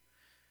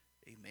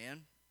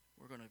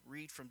going to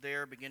read from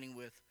there, beginning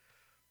with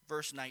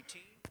verse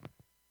 19.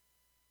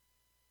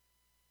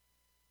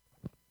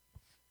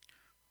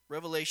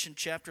 Revelation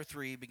chapter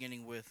 3,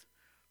 beginning with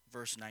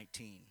verse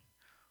 19.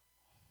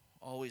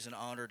 Always an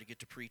honor to get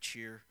to preach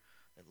here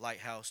at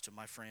Lighthouse to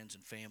my friends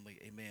and family.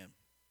 Amen.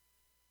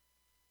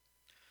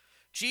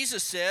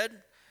 Jesus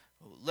said,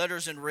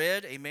 letters in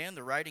red, amen,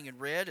 the writing in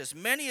red, as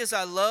many as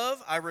I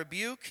love, I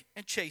rebuke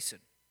and chasten.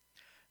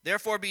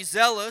 Therefore be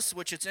zealous,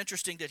 which it's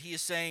interesting that he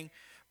is saying,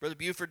 Brother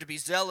Buford, to be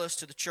zealous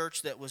to the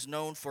church that was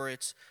known for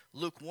its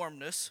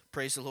lukewarmness.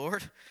 Praise the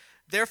Lord.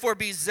 Therefore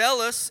be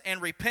zealous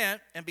and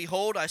repent, and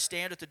behold, I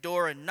stand at the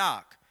door and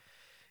knock.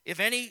 If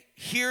any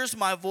hears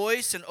my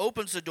voice and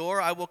opens the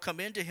door, I will come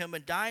into him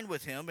and dine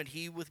with him, and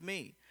he with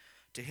me.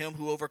 To him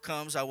who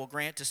overcomes, I will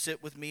grant to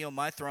sit with me on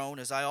my throne,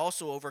 as I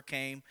also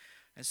overcame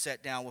and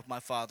sat down with my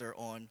Father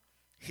on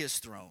his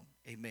throne.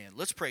 Amen.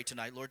 Let's pray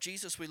tonight. Lord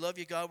Jesus, we love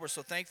you, God. We're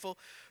so thankful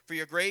for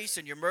your grace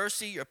and your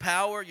mercy, your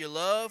power, your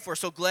love. We're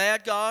so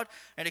glad, God,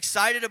 and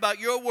excited about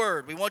your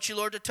word. We want you,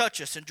 Lord, to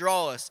touch us and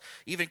draw us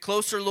even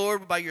closer,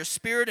 Lord, by your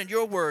spirit and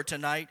your word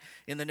tonight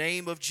in the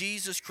name of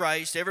Jesus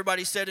Christ.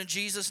 Everybody said in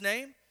Jesus'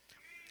 name?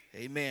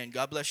 Amen.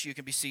 God bless you. You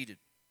can be seated.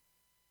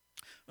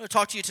 I'm going to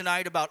talk to you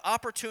tonight about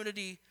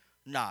opportunity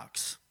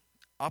knocks.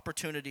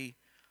 Opportunity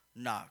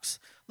knocks.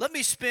 Let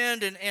me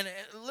spend, and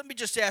let me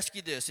just ask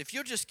you this. If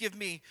you'll just give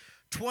me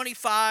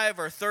 25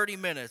 or 30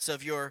 minutes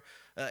of your,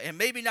 and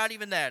maybe not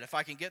even that. If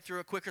I can get through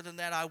it quicker than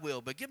that, I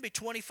will. But give me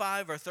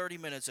 25 or 30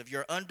 minutes of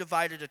your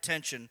undivided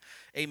attention,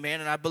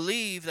 amen. And I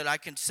believe that I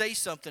can say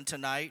something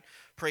tonight,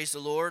 praise the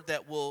Lord,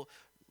 that will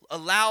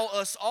allow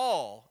us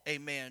all,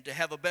 amen, to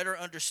have a better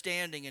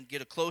understanding and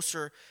get a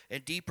closer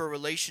and deeper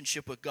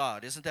relationship with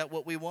God. Isn't that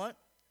what we want?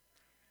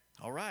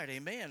 All right,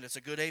 amen. That's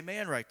a good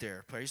amen right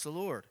there. Praise the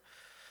Lord.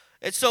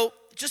 And so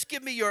just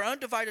give me your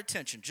undivided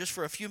attention just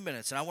for a few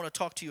minutes, and I want to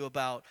talk to you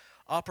about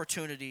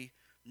opportunity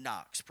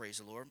knocks. Praise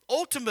the Lord.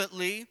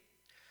 Ultimately,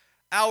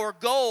 our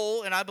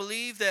goal, and I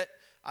believe that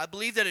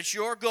it's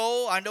your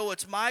goal. I know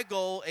it's my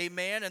goal,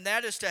 amen, and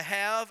that is to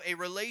have a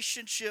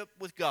relationship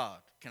with God.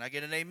 Can I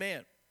get an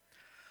amen?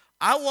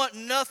 I want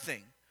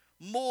nothing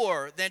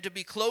more than to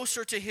be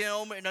closer to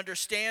him and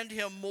understand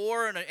him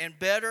more and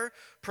better,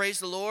 praise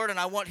the Lord, and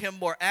I want him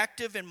more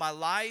active in my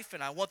life,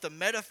 and I want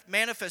the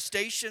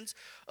manifestations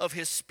of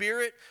his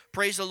spirit,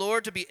 praise the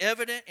Lord, to be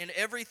evident in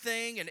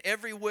everything and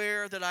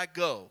everywhere that I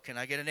go. Can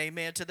I get an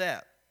amen to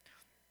that?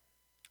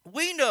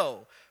 We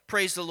know,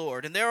 praise the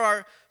Lord, and there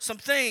are some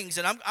things,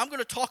 and I'm going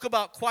to talk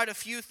about quite a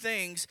few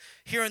things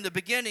here in the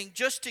beginning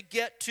just to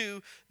get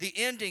to the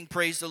ending,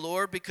 praise the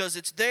Lord, because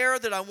it's there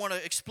that I want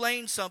to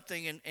explain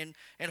something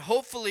and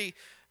hopefully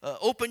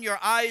open your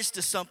eyes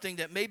to something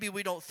that maybe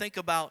we don't think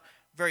about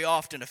very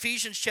often.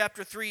 Ephesians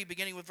chapter 3,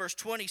 beginning with verse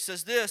 20,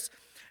 says this,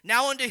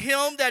 now unto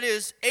him that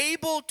is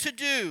able to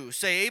do,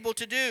 say able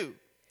to do,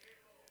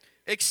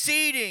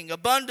 exceeding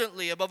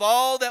abundantly above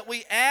all that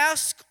we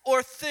ask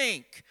or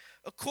think,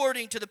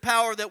 according to the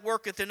power that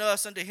worketh in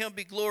us, unto him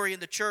be glory in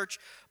the church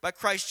by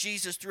Christ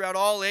Jesus throughout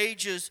all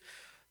ages,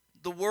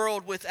 the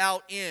world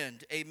without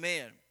end.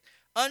 Amen.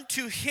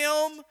 Unto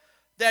him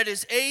that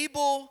is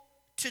able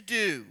to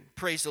do.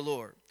 Praise the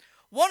Lord.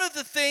 One of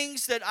the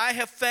things that I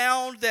have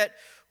found that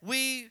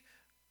we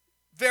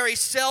very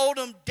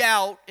seldom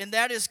doubt, and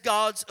that is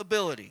God's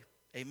ability.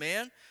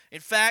 Amen. In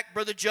fact,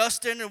 Brother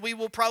Justin, and we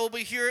will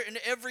probably hear it in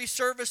every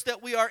service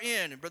that we are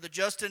in. And Brother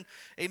Justin,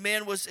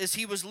 amen, as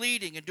he was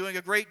leading and doing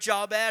a great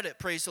job at it,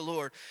 praise the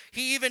Lord.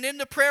 He even in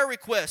the prayer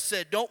request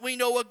said, don't we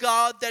know a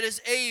God that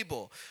is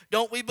able?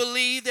 Don't we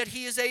believe that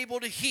he is able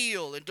to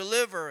heal and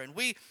deliver? And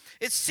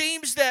it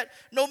seems that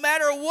no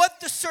matter what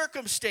the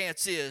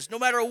circumstance is, no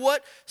matter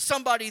what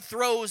somebody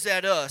throws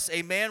at us,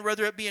 amen,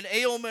 whether it be an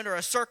ailment or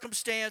a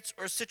circumstance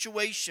or a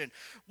situation,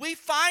 we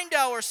find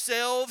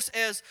ourselves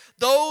as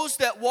those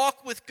that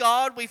walk with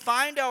God, we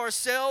find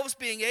ourselves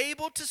being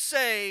able to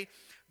say,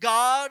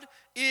 God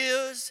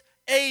is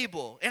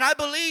able. And I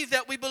believe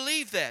that we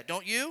believe that,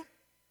 don't you?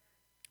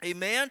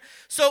 Amen.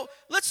 So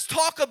let's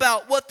talk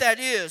about what that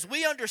is.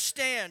 We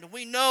understand,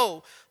 we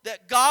know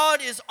that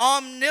God is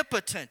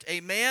omnipotent.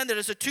 Amen. That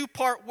is a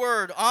two-part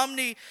word,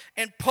 omni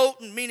and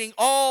potent, meaning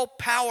all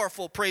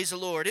powerful, praise the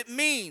Lord. It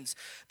means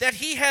that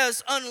he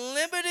has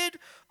unlimited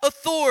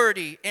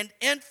authority and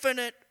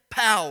infinite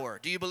power.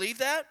 Do you believe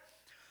that?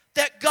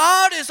 That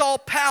God is all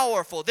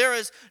powerful. There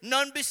is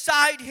none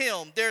beside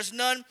him. There's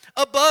none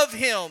above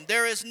him.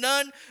 There is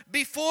none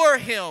before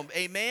him.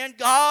 Amen.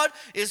 God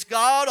is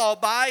God all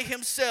by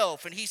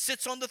himself. And he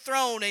sits on the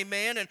throne.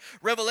 Amen. And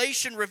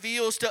Revelation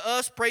reveals to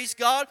us, praise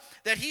God,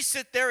 that he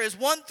sits there as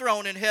one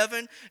throne in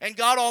heaven and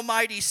God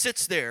Almighty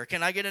sits there.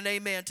 Can I get an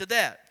amen to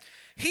that?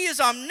 He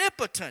is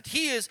omnipotent.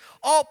 He is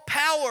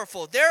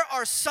all-powerful. There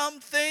are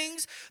some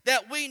things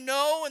that we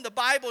know and the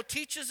Bible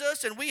teaches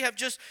us and we have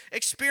just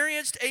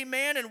experienced,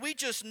 amen, and we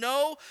just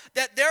know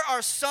that there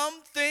are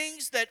some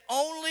things that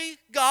only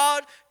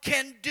God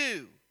can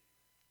do.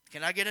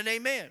 Can I get an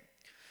amen?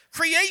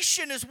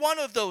 creation is one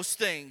of those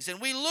things. And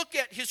we look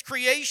at his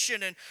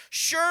creation, and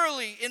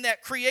surely in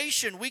that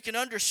creation we can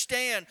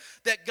understand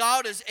that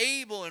God is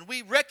able, and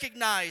we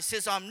recognize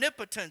his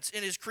omnipotence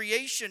in his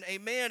creation.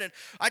 Amen. And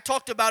I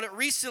talked about it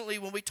recently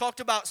when we talked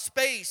about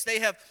space. They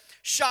have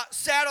shot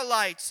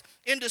satellites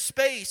into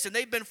space, and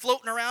they've been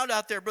floating around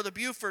out there, Brother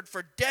Buford,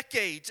 for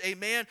decades,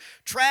 amen,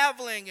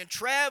 traveling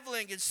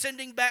and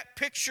sending back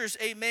pictures,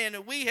 amen,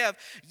 and we have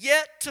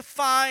yet to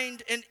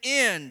find an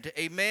end,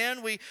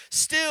 amen. We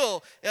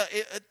still,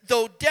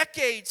 though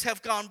decades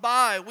have gone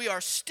by, we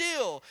are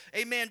still,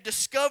 amen,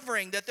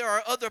 discovering that there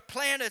are other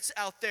planets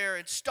out there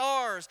and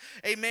stars,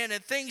 amen,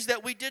 and things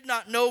that we did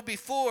not know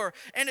before,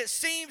 and it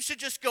seems to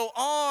just go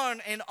on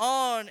and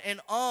on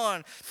and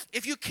on.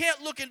 If you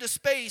can't look into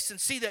space and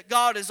see that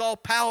God is all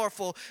powerful,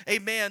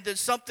 amen, then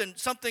something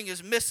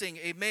is missing,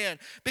 amen,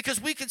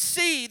 because we can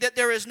see that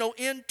there is no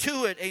end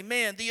to it,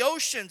 amen. The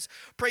oceans,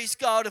 praise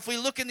God, if we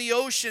look in the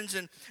oceans,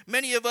 and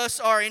many of us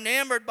are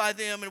enamored by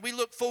them, and we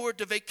look forward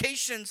to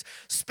vacations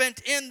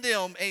spent in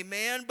them,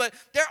 amen, but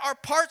there are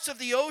parts of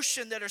the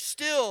ocean that are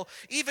still,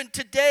 even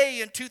today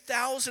in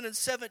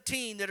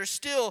 2017, that are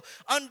still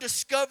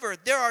undiscovered.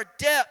 There are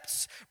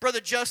depths,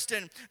 Brother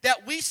Justin,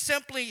 that we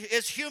simply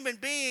as human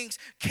beings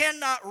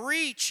cannot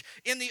reach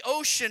in the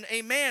ocean,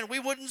 amen. We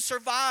wouldn't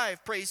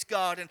survive, praise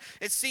God. And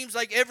it seems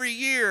like every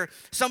year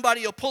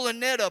somebody will pull a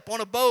net up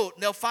on a boat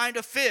and they'll find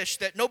a fish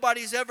that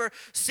nobody's ever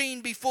seen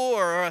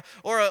before,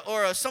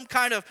 or some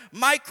kind of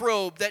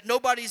microbe that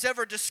nobody's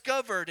ever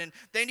discovered, and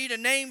they need a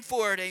name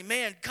for it,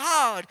 amen.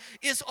 God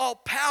is all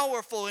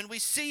powerful, and we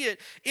see it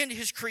in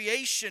his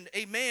creation,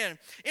 amen.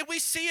 And we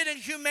see it in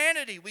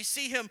humanity. We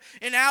see him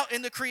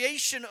in the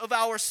creation of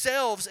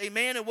ourselves,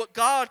 amen, and what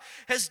God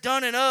has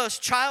done in us.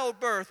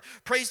 Childbirth,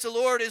 praise the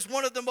Lord, is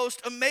one of the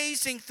most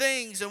amazing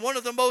things and one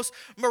of the most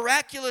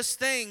miraculous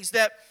things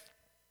that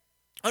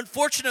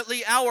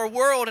unfortunately our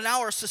world and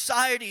our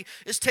society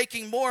is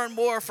taking more and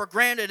more for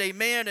granted,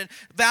 amen, and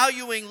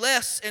valuing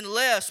less and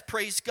less,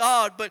 praise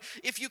God. But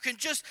if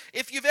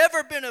you've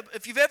ever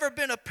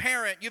been a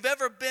parent, you've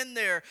ever been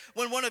there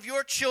when one of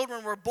your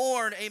children were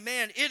born,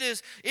 amen, it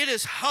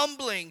is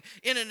humbling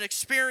in an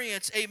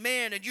experience,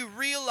 amen, and you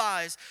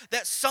realize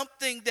that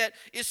something that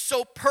is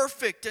so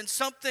perfect and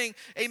something,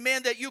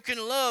 amen, that you can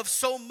love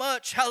so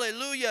much,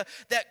 hallelujah,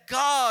 that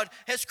God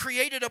has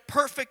created a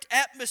perfect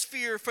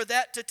atmosphere for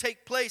that to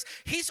take place.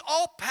 He's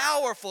all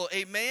powerful,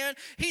 amen.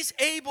 He's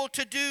able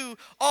to do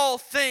all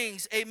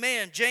things,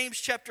 amen. James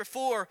chapter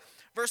 4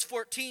 verse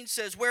 14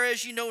 says,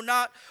 whereas you know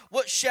not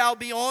what shall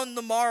be on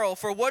the morrow,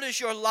 for what is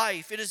your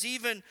life? It is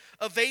even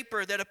a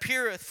vapor that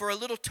appeareth for a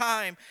little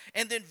time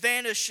and then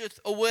vanisheth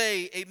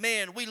away,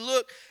 amen. We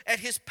look at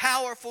his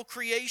powerful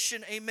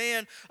creation,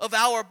 amen, of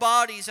our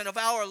bodies and of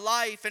our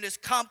life, and as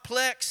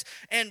complex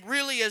and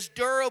really as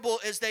durable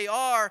as they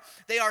are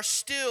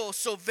still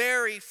so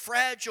very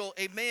fragile,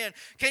 amen.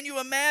 Can you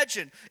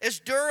imagine as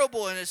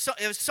durable and as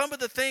some of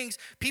the things,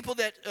 people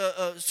that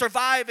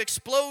survive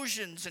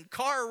explosions and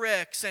car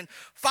wrecks and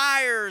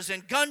fires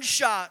and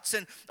gunshots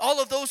and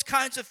all of those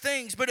kinds of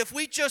things. But if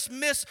we just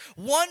miss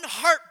one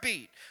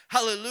heartbeat,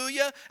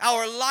 hallelujah,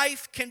 our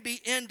life can be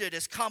ended.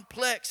 As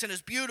complex and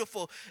as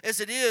beautiful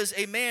as it is,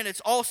 amen,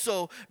 it's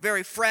also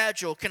very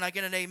fragile. Can I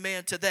get an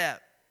amen to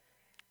that?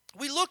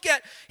 We look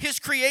at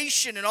his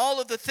creation and all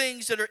of the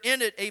things that are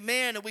in it,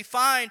 amen, and we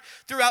find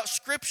throughout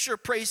Scripture,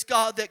 praise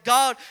God, that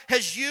God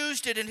has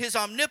used it in his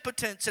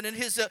omnipotence and in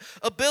his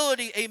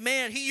ability,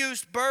 amen. He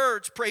used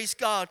birds, praise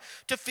God,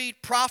 to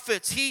feed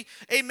prophets. He,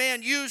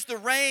 amen, used the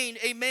rain,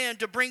 amen,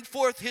 to bring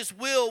forth his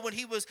will when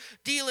he was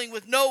dealing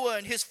with Noah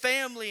and his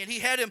family, and he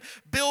had him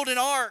build an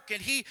ark,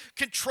 and he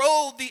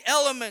controlled the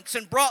elements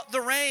and brought the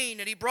rain,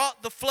 and he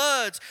brought the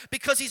floods,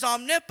 because he's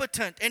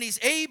omnipotent and he's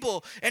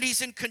able and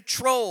he's in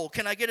control.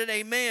 Can I get an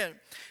amen?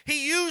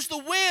 He used the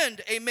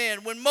wind,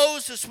 amen, when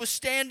Moses was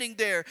standing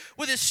there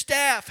with his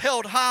staff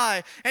held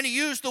high, and he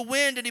used the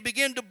wind and he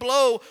began to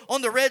blow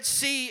on the Red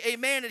Sea,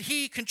 amen, and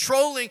he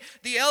controlling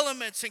the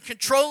elements and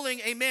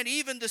controlling, amen,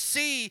 even the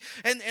sea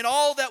and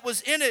all that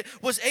was in it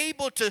was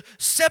able to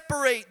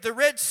separate the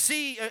Red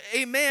Sea,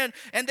 amen,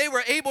 and they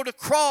were able to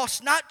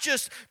cross, not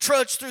just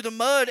trudge through the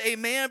mud,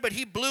 amen, but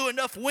he blew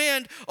enough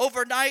wind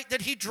overnight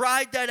that he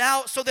dried that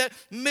out so that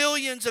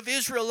millions of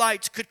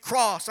Israelites could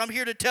cross. I'm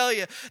here to tell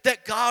you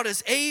that God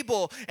is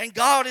able and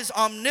God is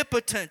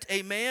omnipotent,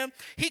 amen.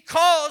 He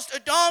caused a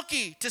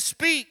donkey to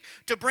speak,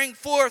 to bring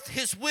forth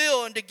his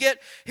will and to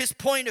get his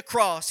point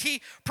across.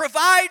 He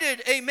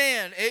provided,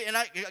 amen, and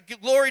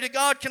glory to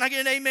God, can I get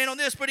an amen on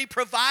this? But he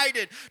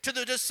provided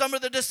to some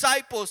of the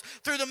disciples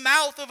through the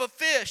mouth of a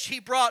fish.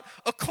 He brought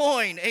a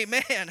coin,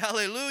 amen,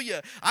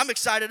 hallelujah. I'm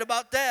excited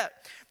about that.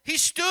 He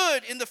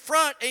stood in the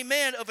front,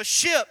 amen, of a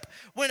ship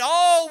when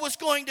all was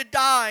going to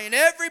die and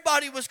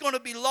everybody was going to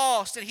be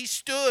lost. And he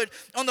stood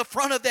on the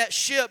front of that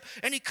ship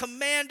and he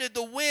commanded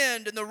the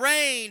wind and the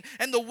rain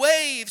and the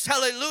waves,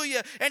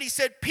 hallelujah. And he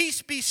said,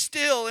 peace be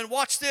still. And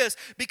watch this,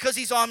 because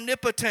he's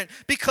omnipotent,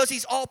 because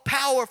he's all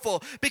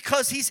powerful,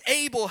 because he's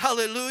able,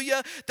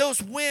 hallelujah.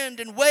 Those wind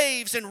and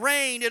waves and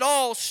rain, it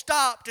all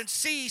stopped and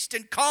ceased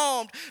and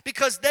calmed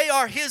because they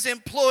are his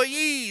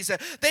employees.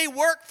 They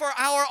work for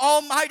our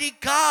Almighty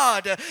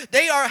God.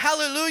 They are,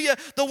 hallelujah,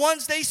 the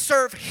ones they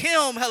serve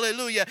him,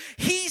 hallelujah.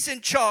 He's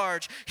in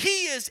charge.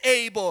 He is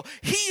able.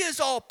 He is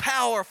all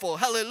powerful,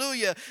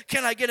 hallelujah.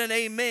 Can I get an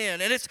amen?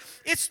 And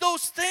it's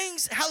those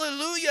things,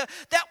 hallelujah,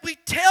 that we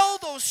tell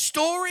those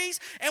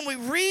stories and we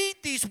read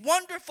these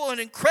wonderful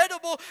and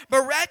incredible,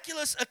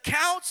 miraculous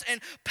accounts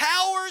and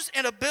powers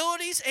and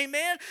abilities,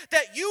 amen,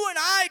 that you and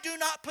I do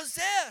not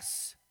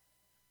possess.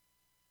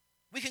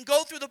 We can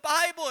go through the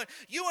Bible, and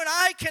you and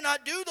I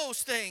cannot do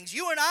those things.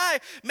 You and I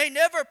may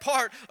never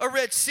part a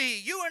Red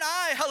Sea. You and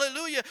I,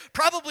 hallelujah,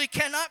 probably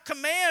cannot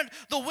command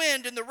the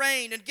wind and the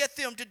rain and get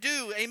them to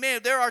do.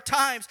 Amen. There are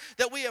times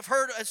that we have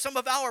heard some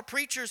of our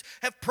preachers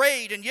have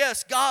prayed, and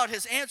yes, God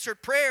has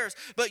answered prayers,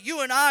 but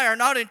you and I are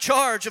not in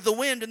charge of the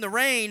wind and the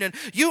rain, and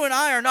you and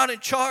I are not in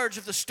charge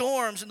of the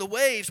storms and the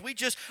waves. We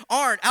just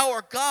aren't.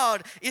 Our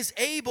God is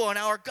able, and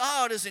our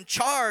God is in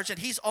charge, and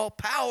he's all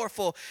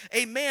powerful.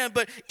 Amen.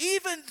 But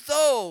even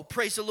though,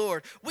 praise the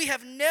Lord, we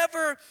have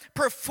never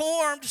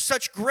performed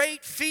such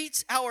great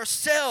feats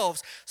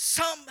ourselves,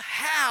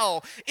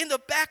 somehow in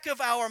the back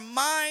of our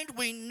mind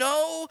we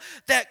know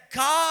that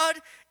God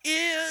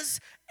is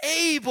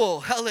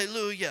able,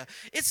 hallelujah.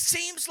 It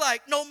seems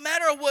like no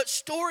matter what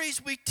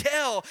stories we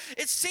tell,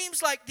 it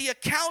seems like the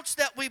accounts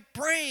that we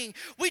bring,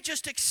 we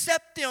just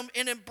accept them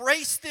and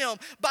embrace them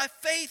by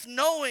faith,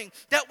 knowing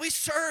that we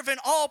serve an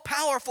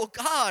all-powerful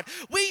God.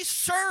 We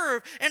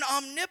serve an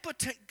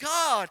omnipotent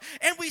God,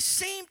 and we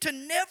seem to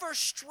never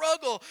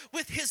struggle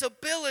with his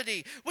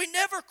ability. We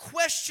never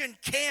question,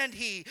 can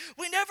he?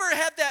 We never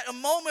have that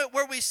moment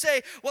where we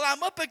say, well,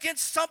 I'm up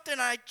against something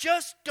I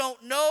just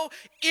don't know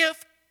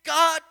if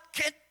God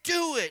can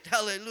do it.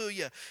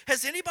 Hallelujah.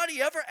 Has anybody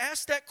ever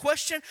asked that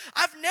question?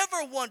 I've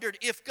never wondered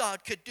if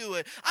God could do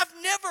it. I've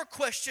never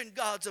questioned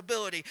God's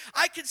ability.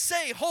 I can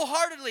say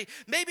wholeheartedly,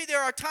 maybe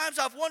there are times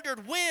I've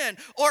wondered when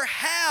or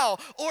how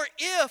or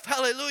if,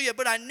 hallelujah,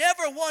 but I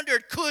never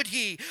wondered, could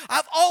he?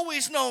 I've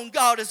always known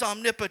God is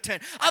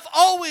omnipotent. I've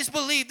always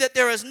believed that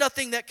there is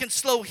nothing that can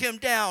slow him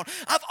down.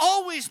 I've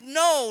always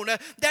known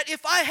that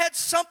if I had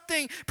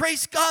something,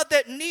 praise God,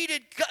 that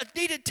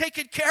needed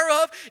taken care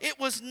of, it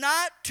was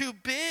not too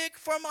big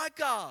for my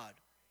God.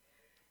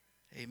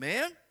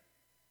 Amen.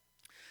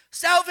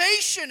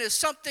 Salvation is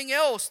something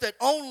else that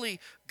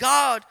only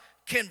God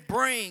can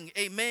bring.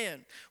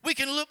 Amen. We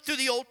can look through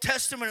the Old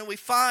Testament and we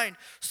find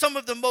some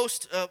of the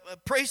most,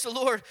 praise the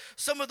Lord,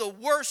 some of the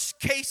worst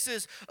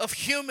cases of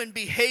human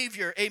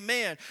behavior.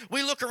 Amen.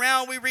 We look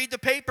around, we read the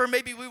paper,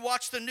 maybe we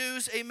watch the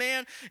news,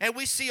 amen, and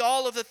we see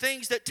all of the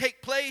things that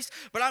take place.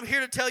 But I'm here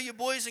to tell you,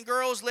 boys and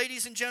girls,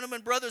 ladies and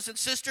gentlemen, brothers and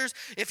sisters,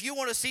 if you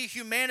want to see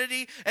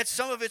humanity at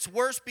some of its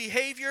worst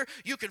behavior,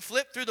 you can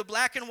flip through the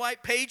black and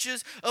white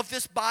pages of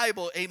this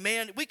Bible.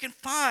 Amen. We can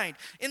find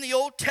in the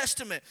Old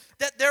Testament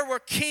that there were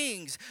kings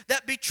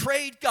that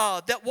betrayed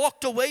God, that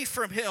walked away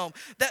from him,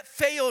 that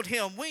failed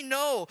him. We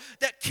know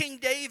that King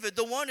David,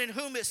 the one in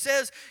whom it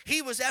says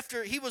he was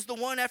the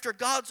one after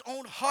God's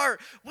own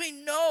heart, we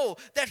know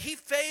that he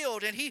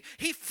failed and he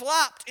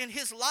flopped in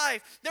his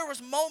life. There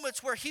was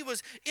moments where he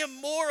was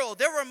immoral.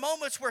 There were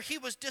moments where he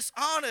was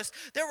dishonest.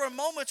 There were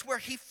moments where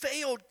he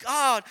failed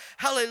God.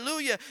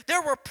 Hallelujah.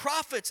 There were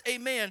prophets,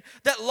 amen,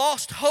 that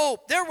lost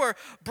hope. There were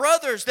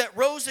brothers that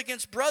rose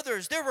against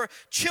brothers. There were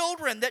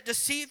children that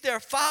deceived their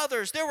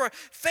fathers. There were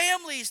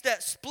families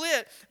that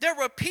split. There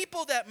were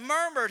people that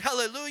murmured.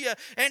 Hallelujah.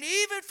 And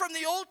even from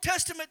the Old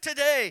Testament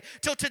today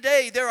till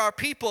today, there are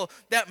people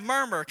that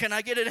murmur. Can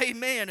I get an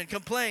amen and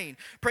complain?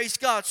 Praise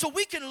God. So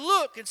we can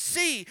look and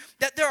see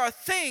that there are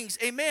things,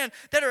 amen,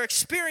 that are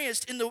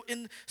experienced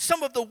in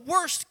some of the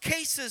worst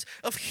cases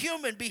of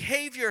human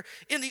behavior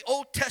in the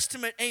Old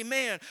Testament.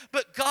 Amen.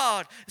 But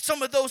God,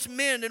 some of those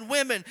men and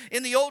women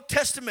in the Old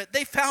Testament,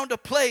 they found a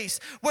place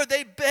where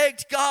they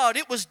begged God.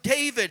 It was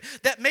David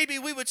that maybe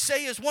we would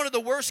say is one of the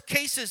worst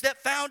cases,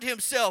 that found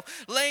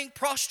himself laying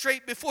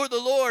prostrate before the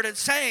Lord and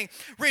saying,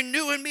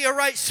 renew in me a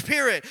right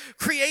spirit,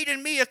 create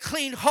in me a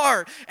clean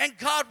heart. And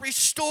God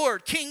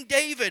restored King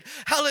David,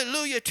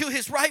 hallelujah, to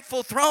his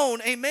rightful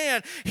throne.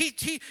 Amen. He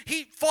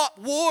fought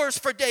wars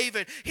for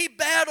David. He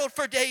battled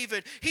for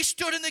David. He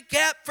stood in the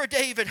gap for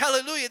David.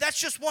 Hallelujah. That's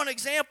just one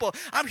example.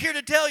 I'm here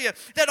to tell you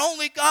that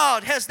only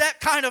God has that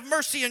kind of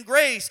mercy and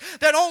grace,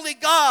 that only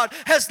God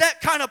has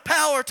that kind of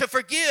power to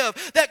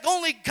forgive, that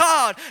only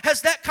God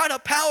has that kind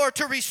of power power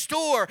to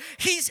restore.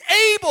 He's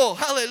able,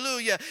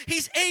 hallelujah.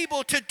 He's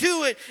able to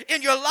do it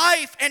in your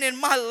life and in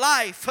my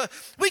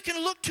life. We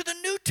can look to the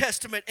New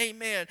Testament,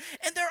 amen.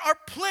 And there are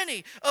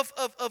plenty of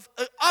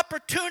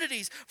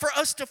opportunities for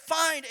us to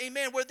find,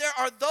 amen, where there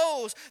are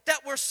those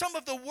that were some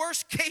of the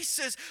worst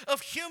cases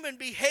of human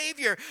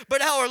behavior,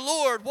 but our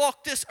Lord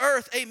walked this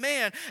earth,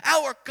 amen.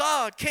 Our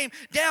God came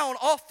down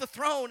off the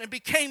throne and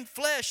became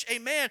flesh,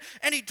 amen,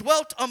 and he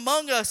dwelt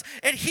among us,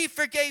 and he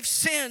forgave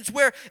sins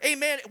where,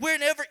 amen,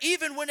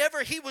 even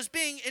whenever he was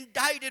being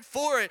indicted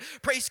for it,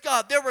 praise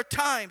God, there were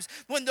times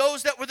when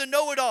those that were the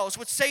know-it-alls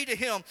would say to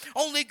him,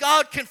 only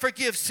God can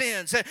forgive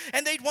sins,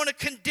 and they'd want to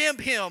condemn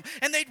him,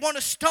 and they'd want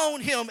to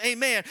stone him,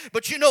 amen.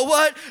 But you know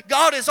what?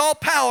 God is all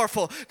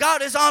powerful,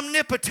 God is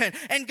omnipotent,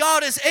 and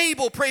God is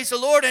able, praise the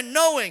Lord, and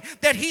knowing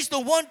that he's the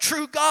one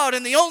true God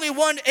and the only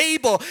one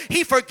able,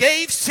 he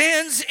forgave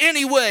sins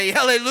anyway,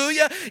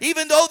 hallelujah.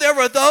 Even though there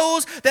were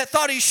those that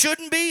thought he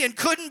shouldn't be and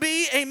couldn't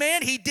be,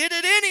 amen, he did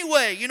it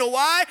anyway. You know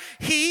why?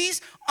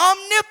 He's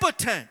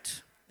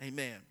omnipotent,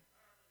 amen.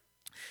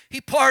 He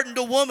pardoned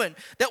a woman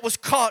that was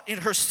caught in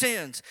her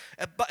sins,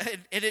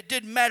 and it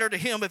didn't matter to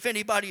him if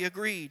anybody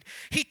agreed.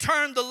 He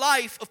turned the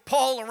life of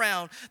Paul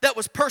around that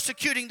was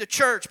persecuting the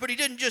church, but he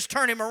didn't just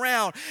turn him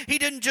around. He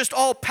didn't just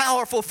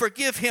all-powerful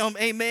forgive him,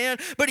 amen,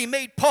 but he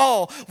made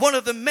Paul one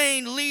of the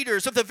main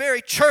leaders of the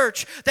very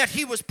church that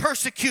he was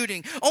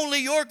persecuting. Only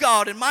your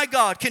God and my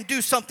God can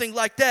do something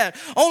like that.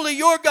 Only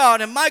your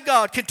God and my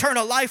God can turn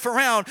a life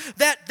around.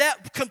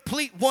 That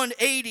complete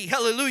 180,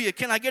 hallelujah.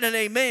 Can I get an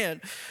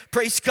amen?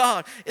 Praise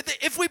God.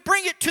 If we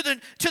bring it to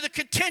the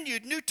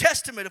continued New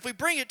Testament, if we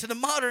bring it to the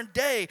modern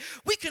day,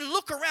 we can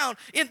look around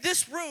in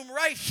this room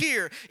right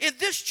here, in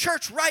this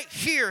church right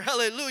here,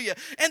 hallelujah.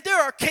 And there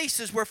are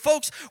cases where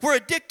folks were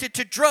addicted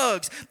to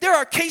drugs. There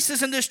are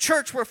cases in this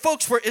church where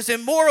folks were as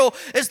immoral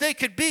as they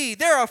could be.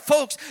 There are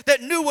folks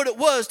that knew what it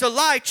was to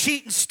lie,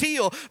 cheat, and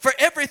steal for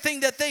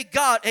everything that they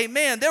got,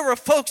 amen. There were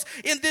folks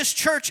in this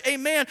church,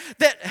 amen,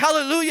 that,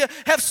 hallelujah,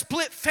 have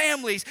split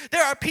families.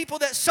 There are people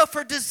that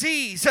suffer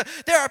disease.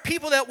 There are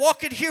people that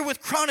walk in here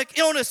with chronic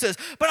illnesses.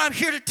 But I'm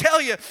here to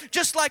tell you,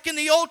 just like in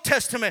the Old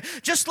Testament,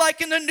 just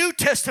like in the New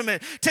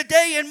Testament,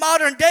 today in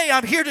modern day,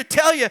 I'm here to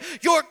tell you,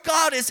 your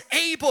God is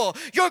able.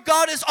 Your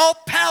God is all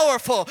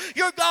powerful.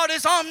 Your God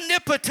is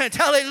omnipotent.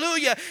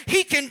 Hallelujah.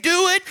 He can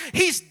do it.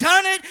 He's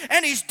done it,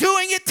 and he's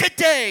doing it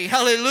today.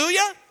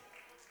 Hallelujah.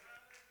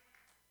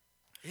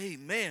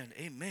 Amen.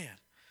 Amen.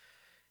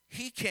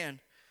 He can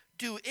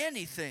do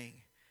anything.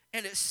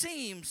 And it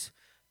seems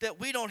that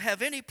we don't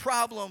have any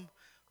problem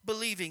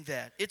believing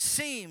that. It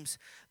seems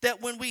that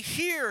when we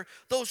hear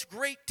those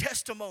great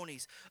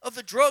testimonies of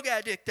the drug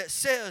addict that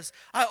says,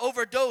 I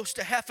overdosed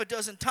a half a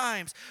dozen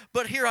times,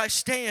 but here I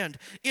stand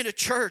in a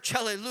church,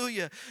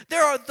 hallelujah.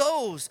 There are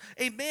those,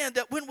 amen,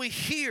 that when we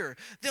hear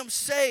them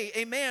say,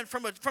 amen,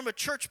 from a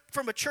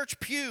church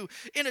pew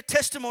in a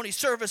testimony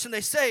service, and they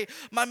say,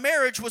 my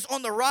marriage was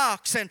on the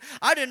rocks, and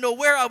I didn't know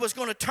where I was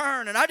going to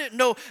turn, and I didn't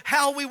know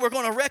how we were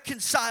going to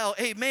reconcile,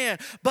 amen,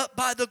 but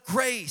by the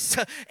grace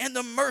and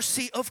the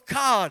mercy of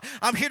God,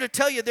 I'm here to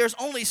tell you there's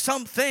only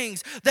some things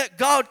that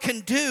God can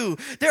do.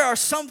 There are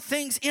some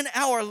things in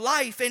our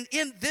life and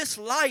in this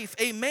life,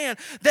 amen,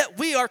 that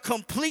we are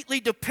completely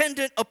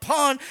dependent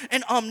upon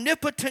an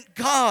omnipotent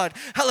God,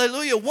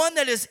 hallelujah, one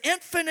that is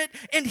infinite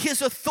in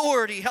his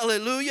authority,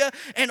 hallelujah,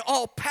 and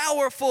all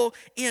powerful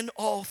in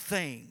all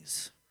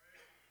things.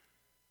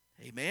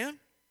 Amen.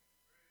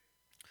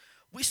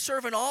 We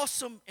serve an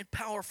awesome and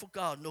powerful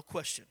God, no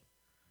question.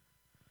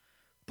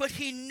 But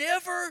he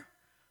never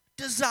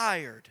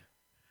desired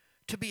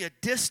to be a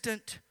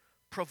distant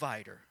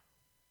provider.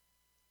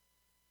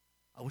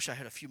 I wish I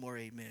had a few more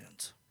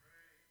amens.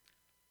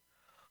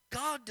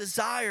 God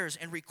desires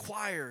and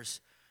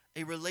requires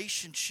a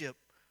relationship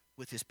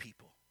with his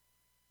people.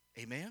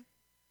 Amen?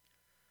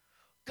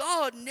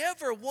 God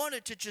never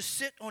wanted to just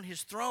sit on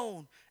his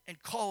throne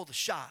and call the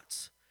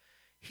shots.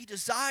 He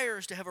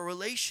desires to have a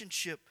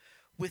relationship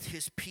with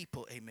his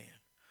people. Amen.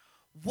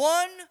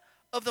 One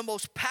of the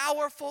most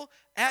powerful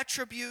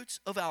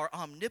attributes of our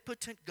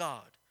omnipotent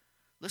God.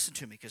 Listen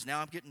to me, because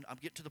now I'm getting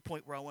to the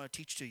point where I want to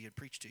teach to you and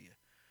preach to you.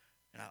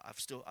 And I've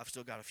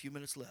still got a few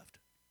minutes left.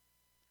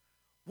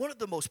 One of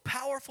the most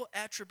powerful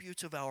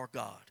attributes of our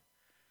God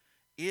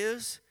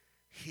is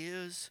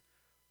his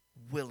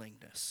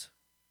willingness.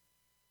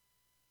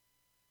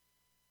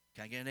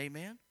 Can I get an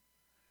amen?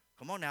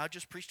 Come on now, I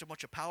just preached a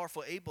bunch of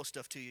powerful, able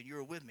stuff to you, and you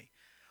were with me.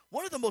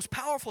 One of the most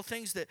powerful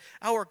things that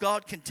our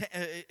God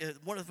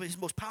one of his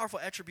most powerful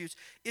attributes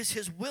is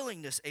his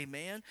willingness,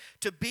 amen,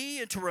 to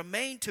be and to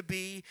remain to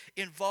be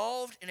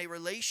involved in a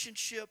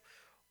relationship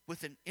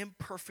with an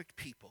imperfect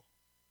people.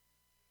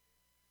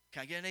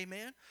 Can I get an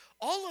amen?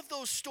 All of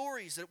those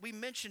stories that we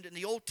mentioned in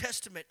the Old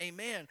Testament,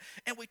 amen.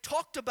 And we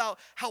talked about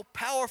how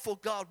powerful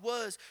God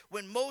was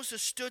when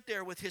Moses stood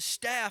there with his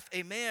staff,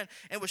 amen,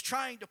 and was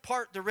trying to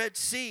part the Red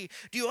Sea.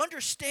 Do you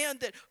understand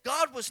that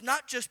God was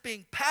not just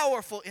being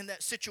powerful in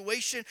that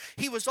situation,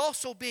 he was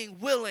also being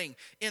willing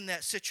in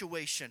that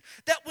situation?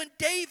 That when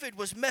David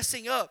was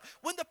messing up,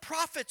 when the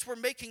prophets were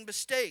making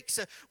mistakes,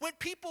 when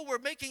people were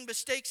making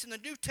mistakes in the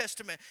New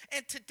Testament,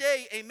 and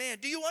today, amen,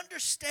 do you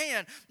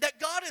understand that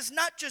God is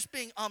not just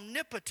being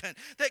omnipotent,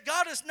 that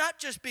God is not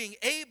just being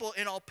able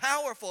and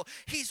all-powerful,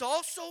 he's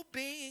also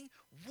being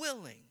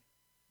willing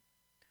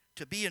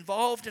to be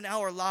involved in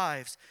our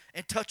lives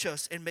and touch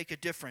us and make a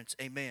difference,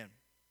 amen.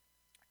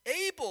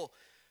 Abel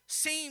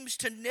seems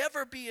to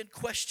never be in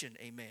question,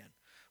 amen.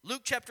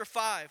 Luke chapter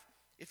 5,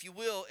 if you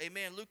will,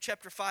 amen, Luke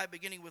chapter 5,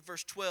 beginning with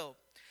verse 12.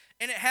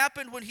 And it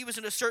happened when he was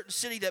in a certain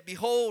city that,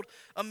 behold,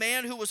 a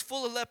man who was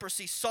full of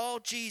leprosy saw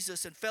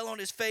Jesus and fell on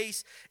his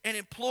face and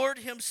implored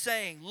him,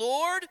 saying,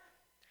 Lord,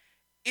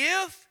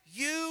 if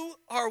you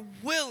are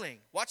willing,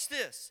 watch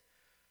this,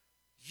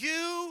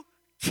 you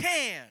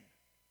can,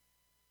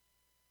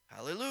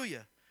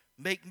 hallelujah,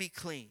 make me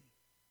clean.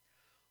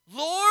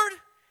 Lord,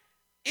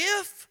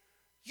 if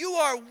you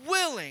are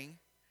willing,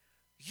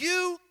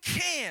 you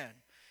can.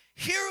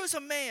 Here is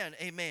a man,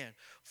 amen,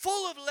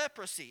 full of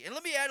leprosy. And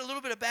let me add a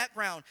little bit of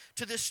background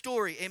to this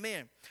story,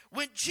 amen.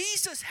 When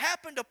Jesus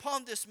happened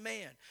upon this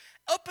man,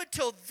 up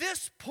until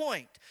this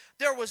point,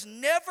 there was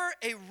never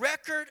a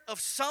record of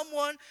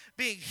someone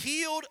being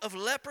healed of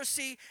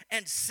leprosy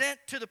and sent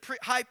to the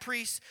high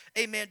priest,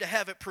 amen, to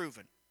have it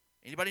proven.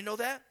 Anybody know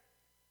that?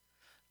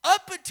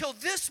 Up until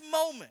this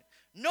moment,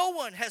 no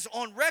one has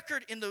on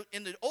record in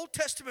the Old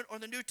Testament or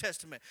the New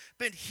Testament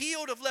been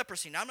healed of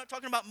leprosy. Now, I'm not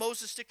talking about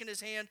Moses sticking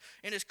his hand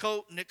in his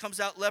coat and it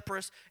comes out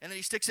leprous, and then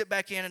he sticks it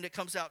back in and it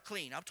comes out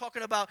clean. I'm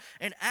talking about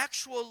an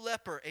actual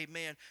leper,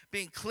 amen,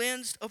 being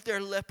cleansed of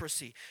their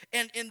leprosy.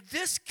 And in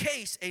this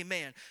case,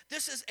 amen,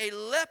 this is a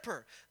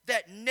leper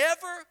that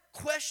never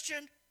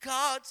questioned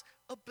God's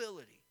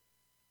ability.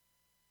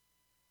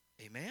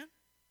 Amen?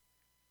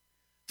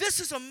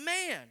 This is a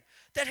man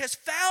that has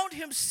found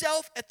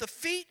himself at the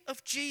feet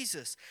of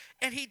Jesus.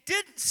 And he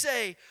didn't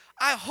say,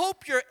 I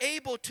hope you're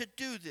able to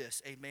do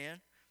this,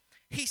 amen.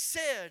 He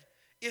said,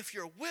 if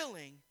you're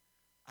willing,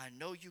 I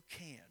know you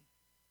can.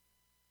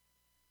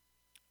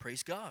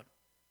 Praise God.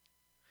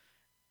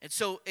 And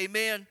so,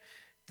 amen,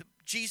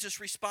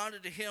 Jesus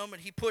responded to him,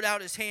 and he put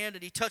out his hand,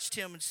 and he touched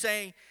him, and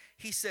saying,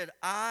 he said,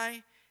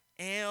 I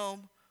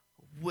am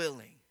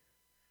willing,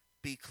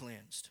 be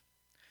cleansed.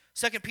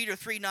 2 Peter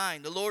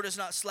 3:9, the Lord is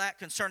not slack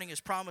concerning his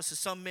promises,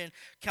 some men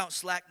count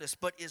slackness,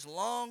 but is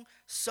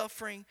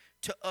long-suffering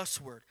to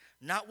usward,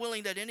 not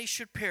willing that any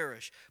should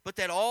perish, but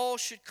that all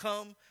should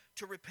come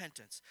to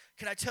repentance.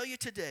 Can I tell you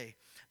today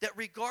that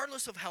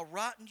regardless of how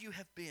rotten you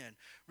have been,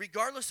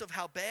 regardless of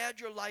how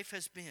bad your life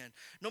has been,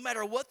 no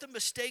matter what the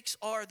mistakes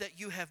are that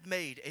you have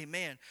made,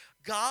 amen,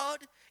 God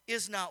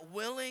is not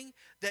willing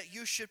that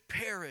you should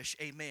perish,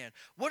 amen.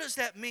 What does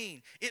that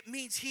mean? It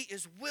means he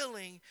is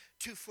willing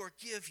to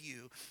forgive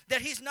you.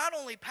 That he's not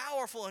only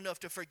powerful enough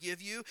to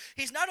forgive you,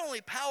 he's not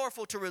only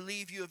powerful to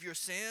relieve you of your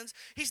sins,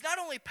 he's not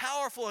only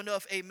powerful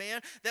enough,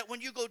 amen, that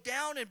when you go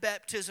down in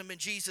baptism in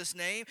Jesus'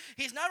 name,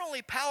 he's not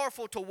only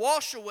powerful to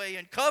wash away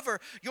and cover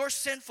your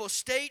sinful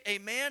state,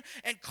 amen,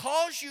 and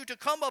cause you to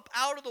come up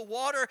out of the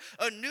water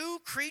a new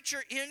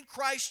creature in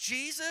Christ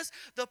Jesus.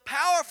 The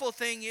powerful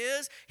thing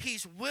is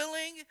he's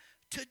willing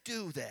to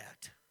do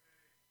that.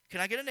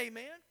 Can I get an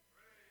amen?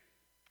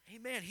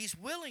 Amen. He's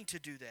willing to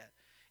do that.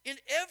 In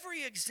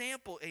every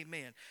example,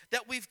 amen,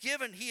 that we've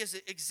given, he has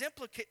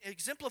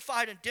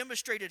exemplified and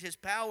demonstrated his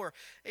power,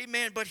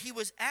 amen, but he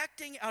was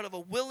acting out of a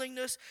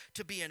willingness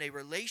to be in a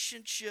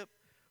relationship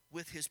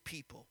with his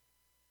people.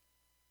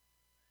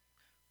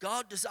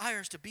 God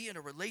desires to be in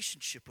a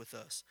relationship with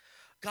us.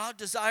 God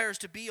desires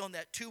to be on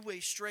that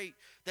two-way street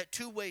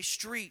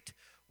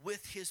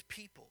with his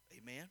people,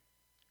 amen.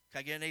 Can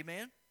I get an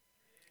amen?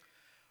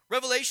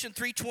 Revelation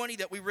 3:20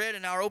 that we read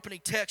in our opening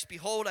text,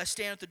 behold, I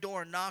stand at the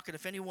door and knock, and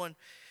if anyone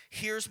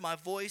hears my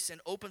voice and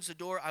opens the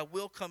door, I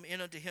will come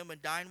in unto him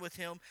and dine with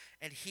him,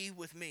 and he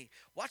with me.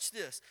 Watch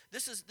this.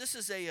 This is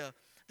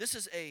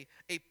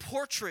a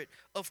portrait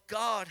of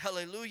God,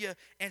 hallelujah,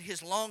 and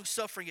his long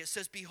suffering. It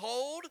says,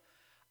 behold,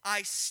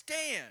 I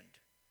stand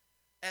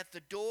at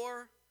the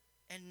door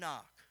and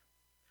knock.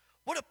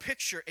 What a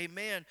picture,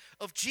 amen,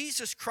 of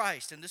Jesus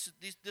Christ. And this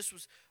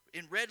was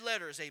in red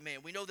letters, amen.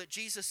 We know that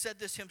Jesus said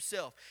this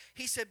himself.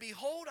 He said,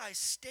 behold, I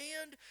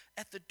stand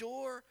at the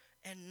door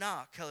and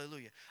knock.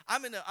 Hallelujah.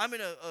 I'm in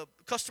a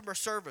customer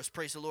service,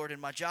 praise the Lord, in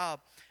my job.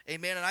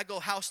 Amen. And I go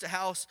house to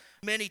house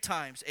many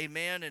times.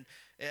 Amen. And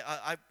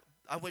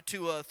I went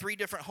to 3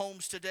 different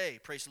homes today,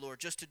 praise the Lord,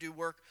 just to do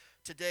work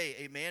today,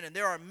 amen. And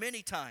there are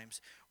many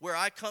times where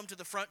I come to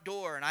the front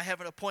door and I have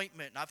an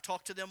appointment and I've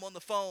talked to them on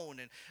the phone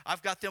and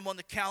I've got them on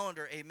the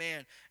calendar,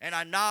 amen. And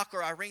I knock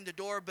or I ring the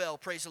doorbell,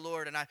 praise the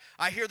Lord, and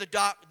I hear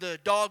the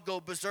dog go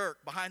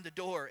berserk behind the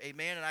door,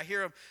 amen. And I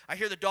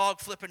hear the dog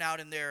flipping out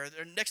in there.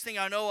 The next thing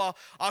I know,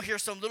 I'll hear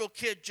some little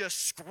kid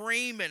just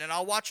screaming, and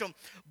I'll watch them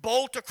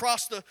bolt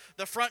across the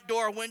front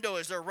door window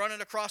as they're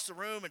running across the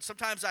room. And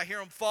sometimes I hear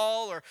them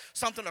fall or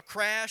something will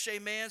crash,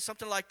 amen,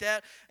 something like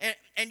that.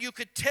 And you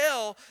could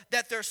tell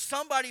that there's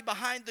somebody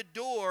behind the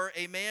door,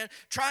 amen,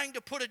 trying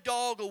to put a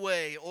dog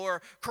away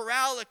or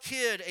corral a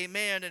kid,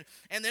 amen.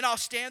 And then I'll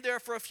stand there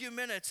for a few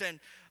minutes and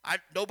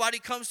nobody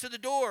comes to the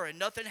door and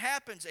nothing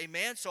happens,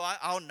 amen. So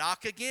I'll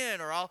knock again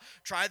or I'll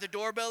try the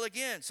doorbell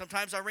again.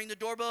 Sometimes I ring the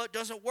doorbell, it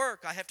doesn't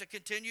work. I have to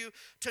continue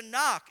to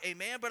knock,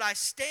 amen. But I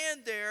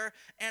stand there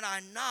and I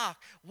knock.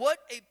 What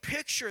a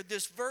picture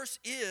this verse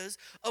is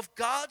of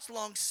God's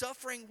long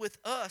suffering with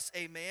us,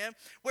 amen,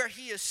 where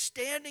he is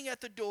standing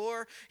at the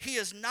door, he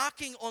is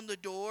knocking on the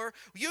door.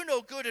 You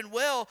know good and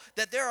well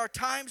that there are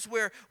times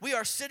where we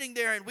are sitting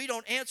there and we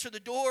don't answer the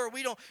door.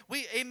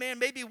 Amen,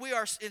 maybe we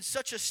are in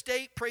such a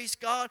state, praise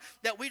God,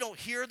 that we don't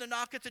hear the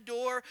knock at the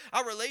door.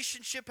 Our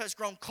relationship has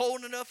grown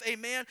cold enough,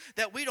 amen,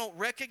 that we don't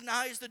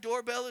recognize the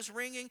doorbell is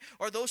ringing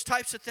or those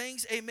types of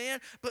things, amen.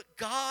 But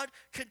God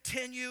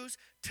continues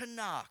to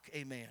knock,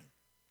 amen.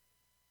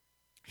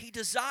 He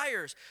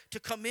desires to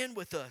come in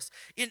with us.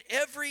 In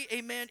every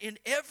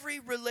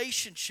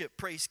relationship,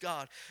 praise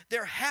God,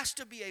 there has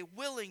to be a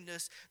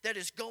willingness that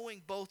is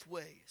going both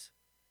ways.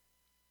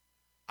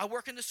 I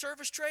work in the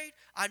service trade.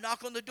 I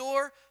knock on the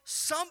door.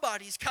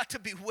 Somebody's got to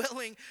be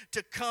willing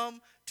to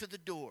come to the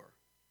door.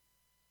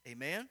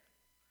 Amen?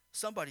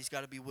 Somebody's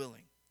got to be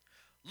willing.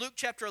 Luke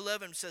chapter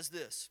 11 says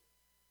this.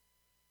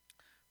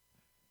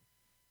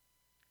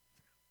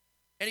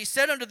 And he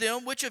said unto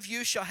them, which of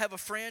you shall have a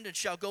friend and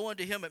shall go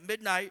unto him at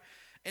midnight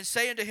and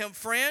say unto him,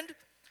 Friend,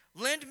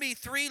 lend me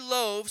 3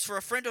 loaves, for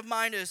a friend of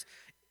mine is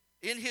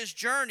in his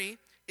journey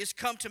is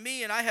come to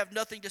me, and I have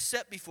nothing to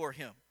set before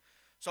him.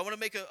 So I want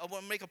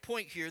to make a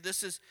point here.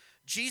 This is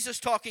Jesus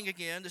talking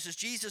again. This is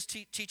Jesus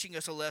teaching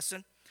us a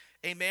lesson.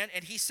 Amen.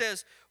 And he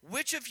says,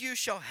 which of you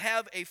shall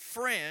have a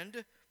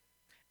friend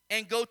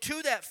and go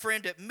to that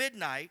friend at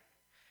midnight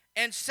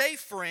and say,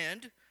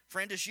 Friend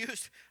is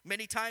used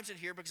many times in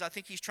here because I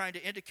think he's trying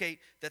to indicate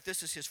that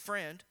this is his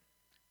friend.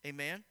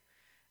 Amen.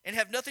 And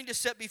have nothing to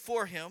set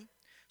before him.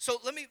 So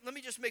let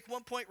me just make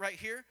one point right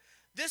here.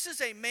 This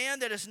is a man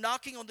that is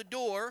knocking on the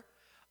door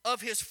of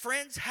his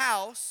friend's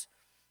house.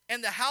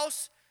 And the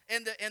house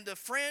and the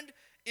friend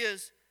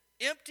is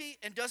empty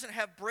and doesn't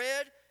have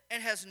bread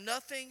and has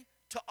nothing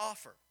to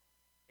offer.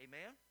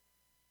 Amen?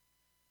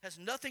 Has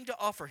nothing to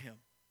offer him.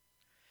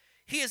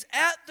 He is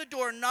at the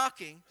door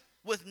knocking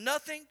with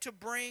nothing to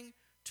bring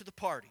to the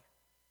party.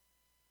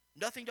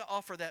 Nothing to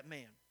offer that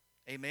man.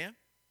 Amen?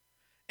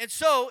 And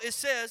so it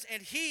says,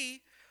 and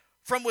he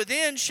from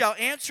within shall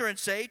answer and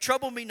say,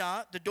 Trouble me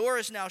not, the door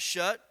is now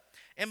shut.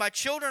 And my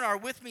children are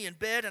with me in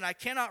bed, and I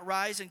cannot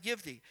rise and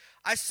give thee.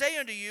 I say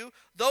unto you,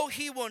 though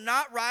he will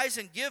not rise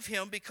and give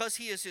him because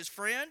he is his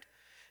friend,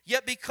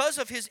 yet because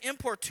of his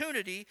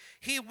importunity,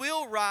 he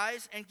will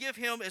rise and give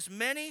him as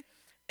many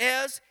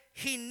as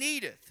he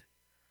needeth.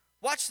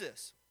 Watch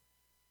this.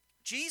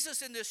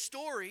 Jesus in this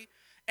story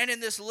and in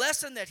this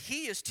lesson that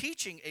he is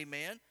teaching,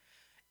 amen,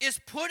 is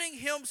putting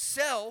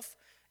himself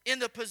in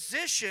the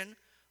position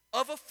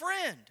of a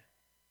friend.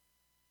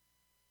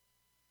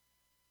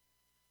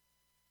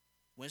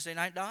 Wednesday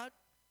night, Dodd?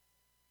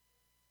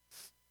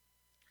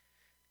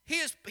 He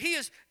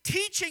is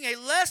teaching a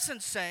lesson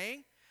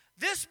saying,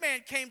 this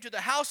man came to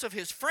the house of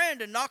his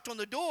friend and knocked on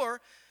the door,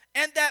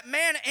 and that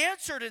man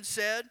answered and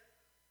said,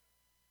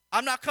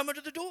 I'm not coming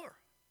to the door.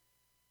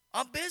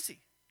 I'm busy.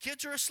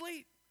 Kids are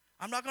asleep.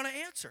 I'm not going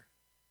to answer.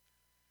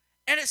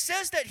 And it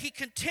says that he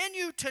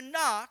continued to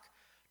knock,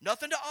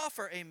 nothing to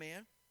offer,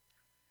 amen.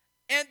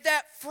 And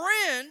that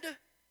friend,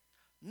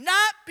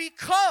 not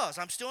because,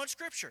 I'm still in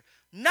Scripture,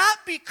 not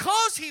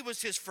because he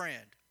was his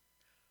friend,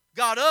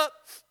 got up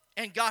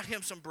and got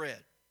him some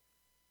bread.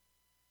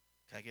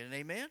 Can I get an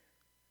amen?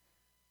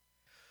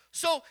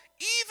 So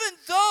even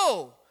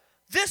though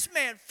this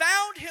man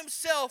found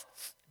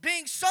himself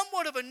being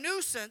somewhat of a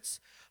nuisance,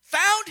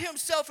 found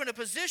himself in a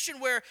position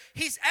where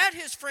he's at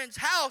his friend's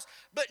house,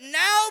 but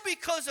now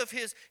because of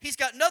he's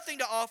got nothing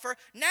to offer,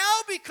 now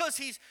because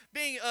he's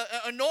being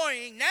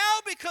annoying, now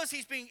because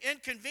he's being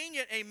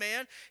inconvenient,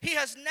 amen, he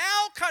has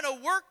now kind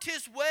of worked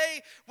his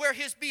way where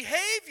his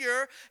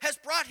behavior has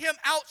brought him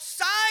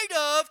outside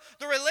of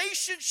the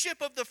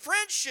relationship of the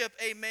friendship,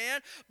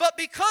 amen, but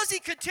because he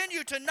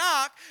continued to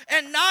knock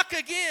and knock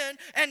again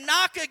and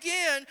knock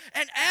again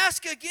and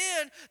ask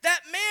again,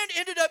 that man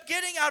ended up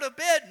getting out of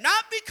bed,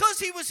 not because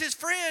he was his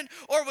friend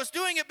or was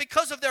doing it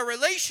because of their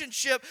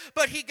relationship,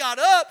 but he got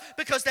up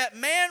because that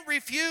man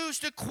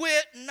refused to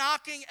quit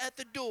knocking at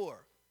the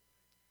door.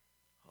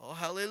 Oh,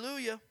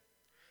 hallelujah.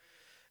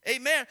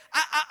 Amen.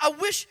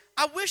 I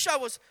I wish I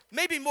was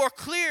maybe more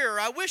clear.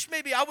 I wish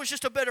maybe I was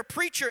just a better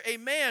preacher.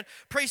 Amen.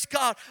 Praise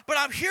God. But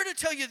I'm here to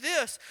tell you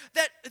this,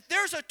 that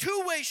there's a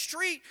two-way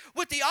street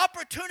with the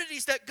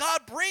opportunities that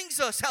God brings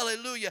us.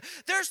 Hallelujah.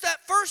 There's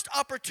that first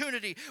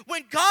opportunity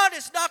when God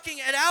is knocking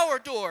at our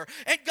door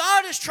and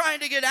God is trying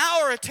to get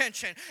our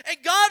attention and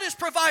God is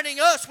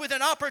providing us with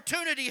an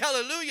opportunity.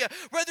 Hallelujah.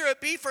 Whether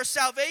it be for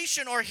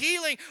salvation or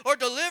healing or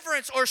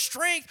deliverance or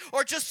strength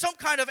or just some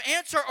kind of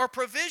answer or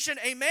provision.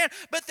 Amen.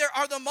 But there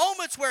are the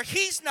moments where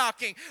He's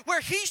knocking, where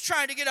He's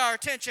trying to get our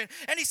attention.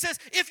 And He says,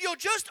 if you'll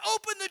just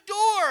open the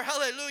door,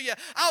 hallelujah,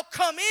 I'll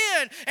come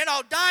in and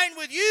I'll dine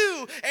with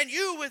you and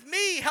you with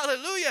me.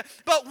 Hallelujah.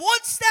 But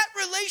once that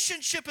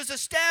relationship is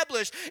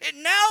established, it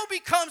now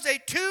becomes a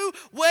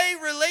two-way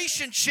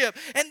relationship.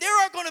 And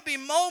there are going to be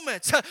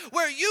moments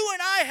where you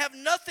and I have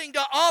nothing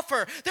to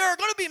offer. There are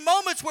going to be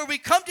moments where we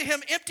come to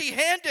Him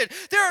empty-handed.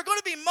 There are going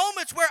to be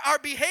moments where our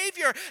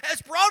behavior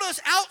has brought us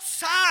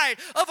outside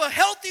of a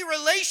healthy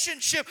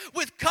relationship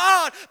with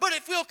God. But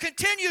if we'll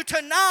continue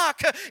to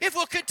knock, if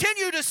we'll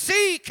continue to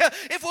seek,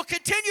 if we'll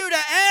continue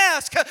to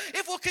ask,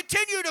 if we'll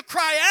continue to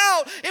cry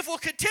out, if we'll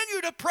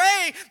continue to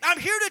pray, I'm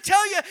here to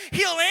tell you,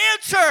 He'll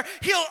answer,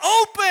 He'll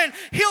open,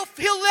 He'll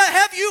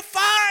have you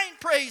find.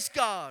 Praise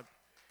God.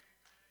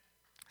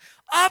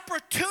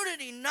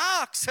 Opportunity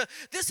knocks.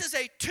 This is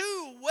a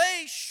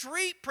two-way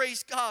street,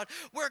 praise God,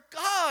 where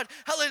God,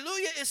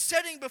 hallelujah, is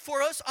setting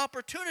before us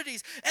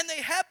opportunities, and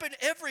they happen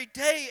every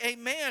day,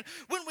 amen.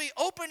 When we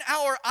open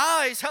our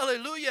eyes,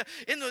 hallelujah,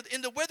 in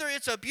the whether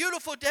it's a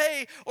beautiful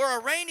day or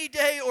a rainy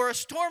day or a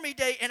stormy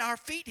day, and our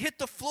feet hit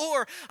the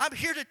floor, I'm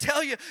here to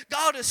tell you,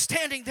 God is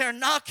standing there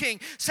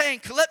knocking,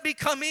 saying, let me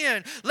come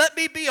in, let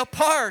me be a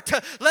part,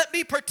 let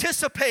me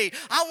participate.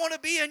 I want to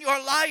be in your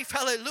life,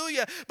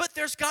 hallelujah. But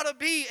there's got to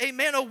be,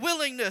 amen, a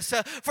willingness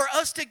for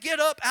us to get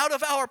up out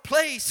of our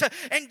place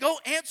and go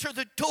answer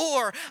the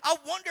door. I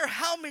wonder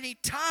how many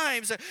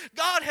times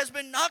God has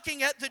been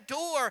knocking at the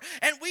door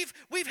and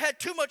we've had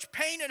too much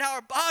pain in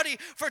our body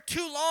for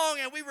too long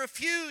and we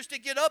refuse to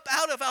get up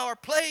out of our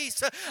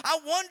place. I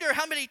wonder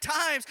how many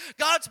times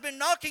God's been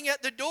knocking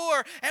at the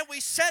door and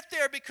we sat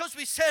there because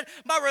we said,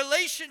 my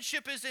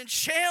relationship is in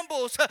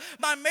shambles,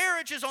 my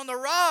marriage is on the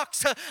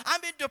rocks,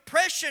 I'm in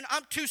depression,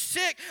 I'm too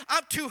sick,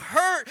 I'm too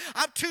hurt,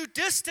 I'm too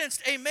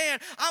distanced, amen.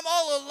 I'm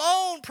all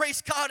alone,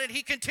 praise God, and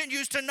He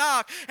continues to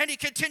knock and He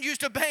continues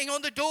to bang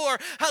on the door,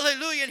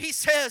 hallelujah, and He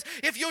says,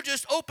 if you'll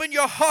just open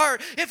your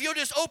heart, if you'll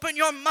just open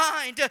your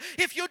mind,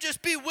 if you'll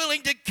just be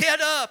willing to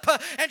get up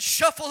and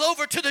shuffle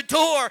over to the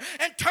door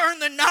and turn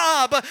the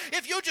knob,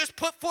 if you'll just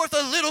put forth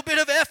a little bit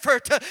of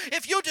effort,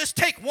 if you'll just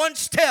take one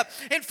step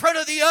in front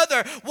of the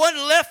other, one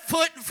left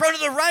foot in front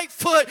of the right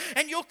foot,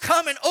 and you'll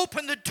come and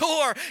open the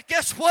door,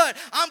 guess what?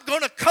 I'm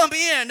going to come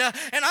in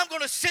and I'm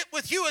going to sit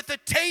with you at the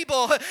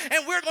table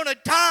and we're going to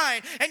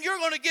dine and you're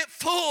going to get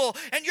full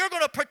and you're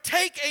going to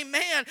partake,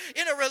 amen,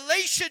 in a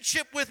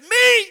relationship with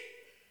me.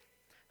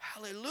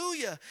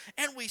 Hallelujah.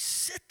 And we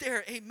sit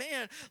there,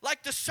 amen,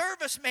 like the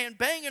serviceman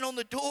banging on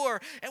the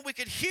door, and we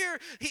could hear,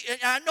 and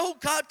I know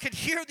God could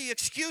hear the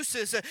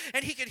excuses,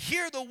 and He could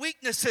hear the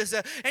weaknesses,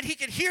 and He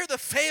could hear the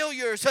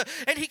failures,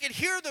 and He could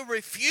hear the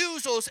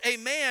refusals,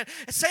 amen,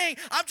 saying,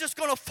 I'm just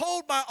going to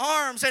fold my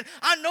arms, and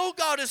I know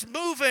God is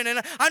moving,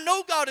 and I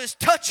know God is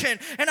touching,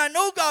 and I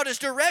know God is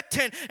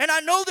directing, and I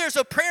know there's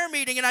a prayer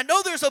meeting, and I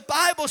know there's a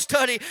Bible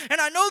study,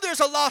 and I know there's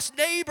a lost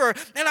neighbor,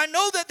 and I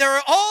know that there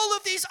are all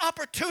of these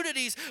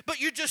opportunities, but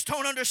you just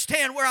don't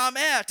understand where I'm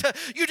at.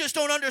 You just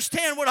don't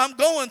understand what I'm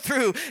going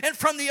through. And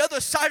from the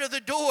other side of the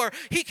door,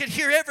 He can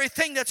hear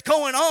everything that's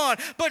going on,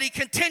 but He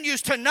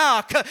continues to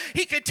knock.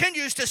 He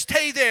continues to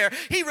stay there.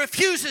 He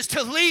refuses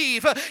to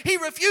leave. He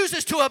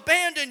refuses to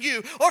abandon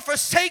you or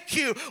forsake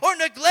you or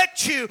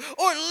neglect you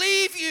or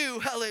leave you.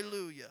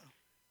 Hallelujah.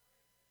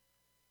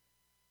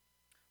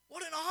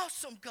 What an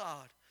awesome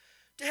God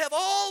to have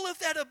all of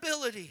that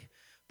ability,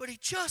 but He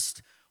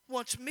just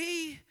wants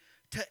me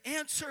to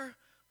answer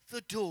the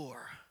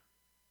door.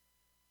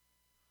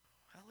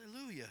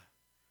 Hallelujah.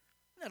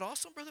 Isn't that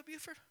awesome, Brother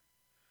Buford?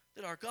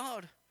 That our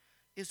God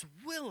is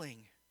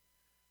willing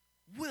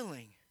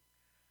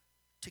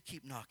to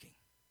keep knocking.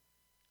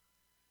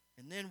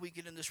 And then we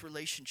get in this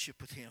relationship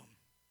with Him.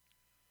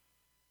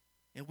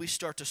 And we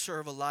start to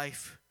serve a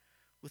life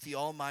with the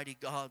Almighty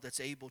God that's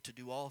able to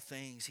do all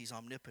things. He's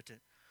omnipotent,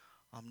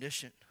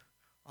 omniscient,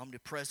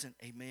 omnipresent.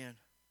 Amen.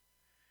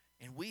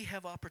 And we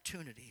have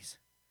opportunities.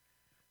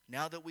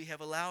 Now that we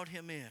have allowed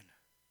Him in,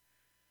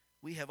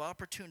 we have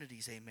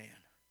opportunities,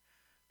 amen,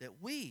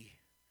 that we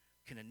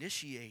can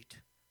initiate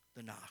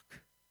the knock.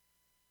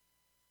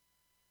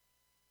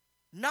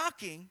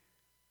 Knocking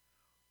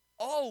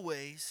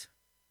always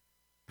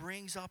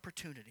brings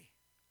opportunity.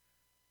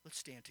 Let's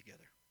stand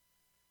together.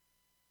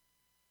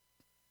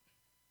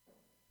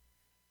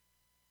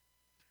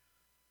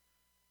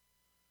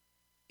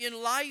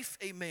 In life,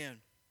 amen,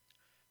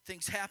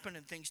 things happen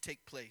and things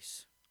take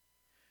place.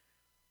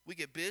 We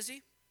get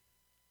busy.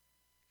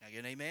 Can I get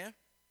an amen?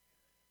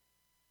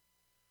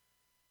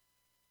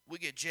 We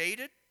get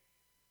jaded.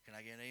 Can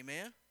I get an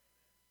amen?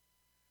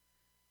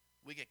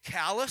 We get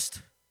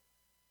calloused.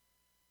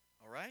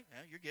 All right,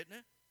 yeah, you're getting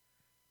it.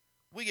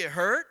 We get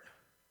hurt.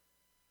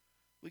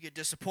 We get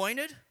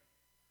disappointed.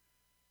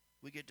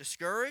 We get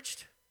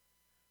discouraged.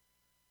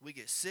 We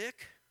get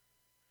sick.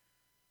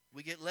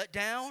 We get let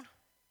down.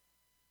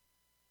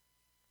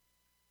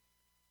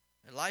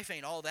 And life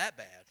ain't all that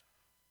bad.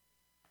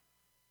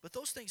 But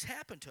those things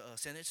happen to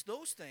us, and it's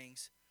those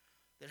things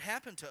that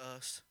happen to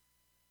us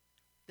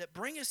that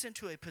bring us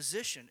into a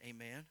position,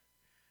 amen,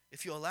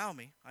 if you allow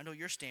me, I know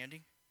you're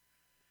standing,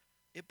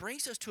 it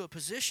brings us to a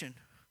position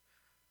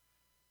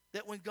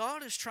that when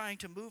God is trying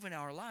to move in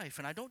our life,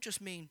 and I don't just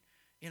mean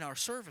in our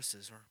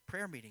services or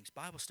prayer meetings,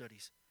 Bible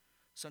studies,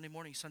 Sunday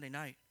morning, Sunday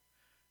night,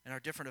 and our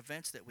different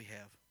events that we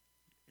have.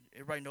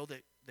 Everybody know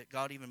that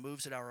God even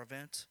moves at our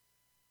events?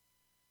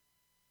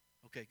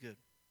 Okay, good.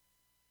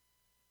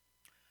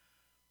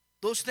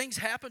 Those things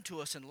happen to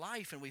us in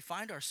life, and we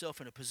find ourselves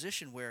in a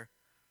position where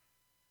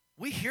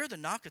we hear the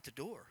knock at the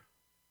door.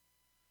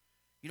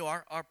 You know,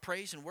 our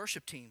praise and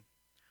worship team,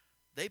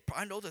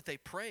 I know that they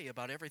pray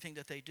about everything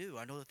that they do.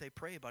 I know that they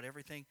pray about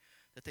everything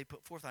that they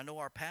put forth. I know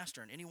our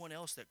pastor and anyone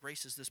else that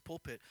graces this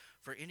pulpit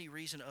for any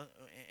reason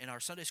in our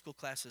Sunday school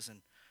classes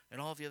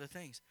and all of the other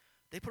things,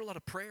 they put a lot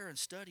of prayer and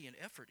study and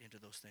effort into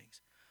those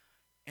things.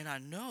 And I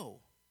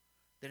know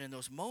that in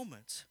those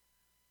moments,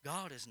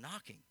 God is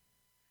knocking.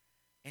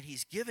 And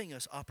he's giving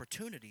us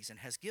opportunities and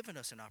has given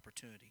us an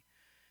opportunity.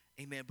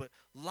 Amen. But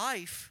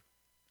life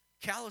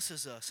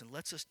calluses us and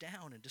lets us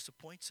down and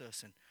disappoints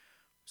us. And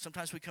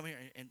sometimes we come here,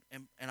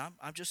 and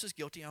I'm just as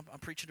guilty. I'm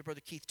preaching to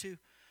Brother Keith too.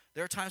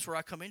 There are times where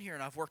I come in here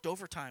and I've worked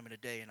overtime in a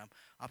day, and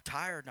I'm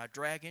tired, and I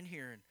drag in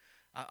here,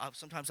 and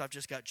sometimes I've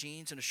just got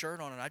jeans and a shirt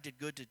on, and I did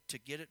good to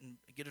get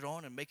it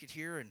on and make it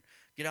here and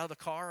get out of the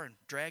car and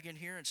drag in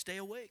here and stay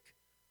awake.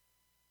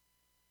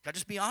 Can I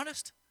just be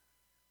honest?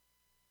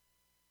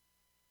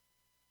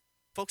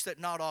 Folks that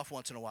nod off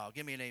once in a while,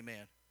 give me an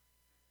amen.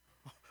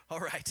 All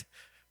right.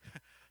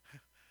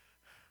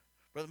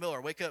 Brother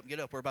Miller, wake up and get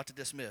up. We're about to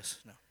dismiss.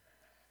 No.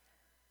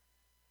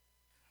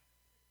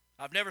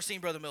 I've never seen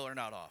Brother Miller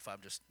nod off. I'm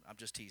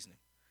just teasing him.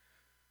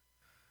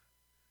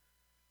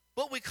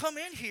 But we come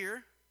in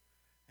here,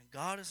 and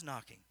God is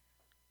knocking.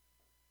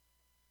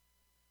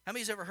 How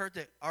many's ever heard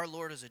that our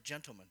Lord is a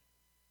gentleman?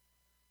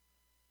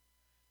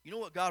 You know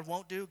what God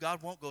won't do?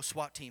 God won't go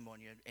SWAT team on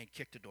you and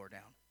kick the door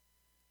down.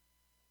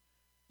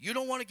 You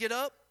don't want to get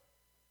up?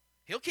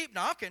 He'll keep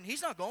knocking.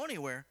 He's not going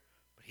anywhere,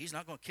 but he's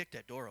not going to kick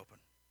that door open.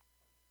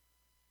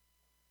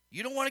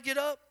 You don't want to get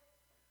up?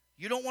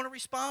 You don't want to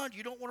respond?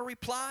 You don't want to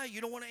reply?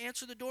 You don't want to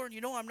answer the door? And you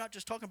know I'm not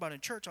just talking about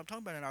in church. I'm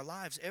talking about in our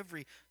lives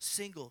every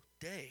single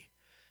day.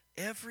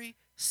 Every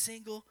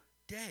single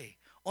day.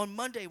 On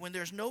Monday, when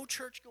there's no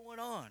church going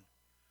on,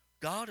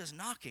 God is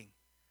knocking.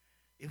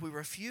 If we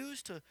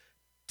refuse to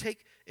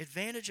take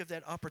advantage of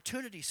that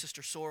opportunity,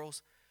 Sister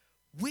Sorrells,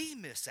 we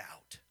miss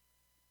out.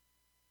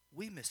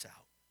 We miss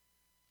out.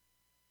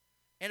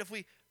 And if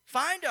we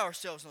find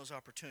ourselves in those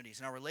opportunities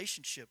and our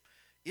relationship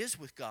is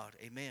with God,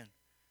 amen,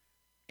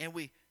 and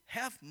we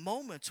have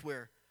moments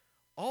where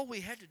all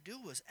we had to do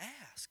was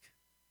ask.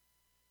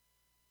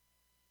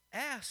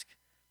 Ask.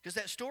 Because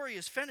that story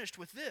is finished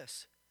with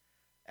this.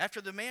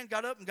 After the man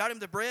got up and got him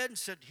the bread and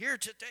said, here,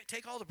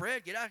 take all the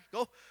bread, get out,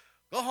 go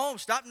home,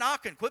 stop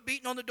knocking, quit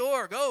beating on the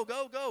door,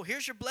 go.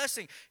 Here's your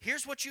blessing.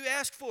 Here's what you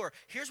asked for.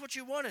 Here's what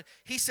you wanted.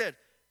 He said,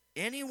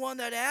 anyone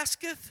that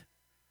asketh,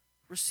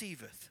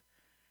 receiveth.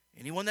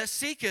 Anyone that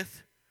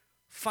seeketh,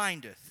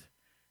 findeth.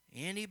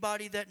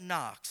 Anybody that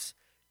knocks,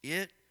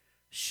 it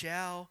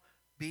shall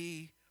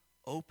be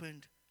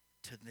opened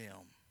to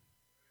them.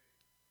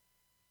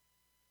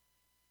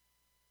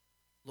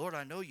 Lord,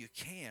 I know you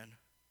can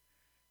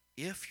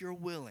if you're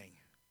willing.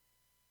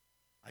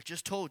 I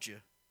just told you,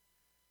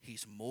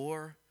 he's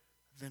more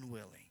than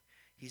willing.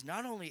 He's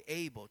not only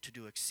able to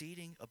do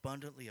exceeding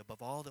abundantly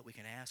above all that we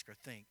can ask or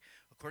think,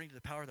 according to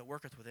the power that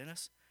worketh within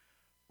us.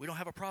 We don't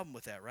have a problem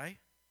with that, right?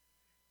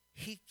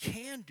 He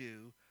can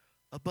do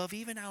above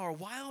even our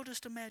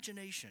wildest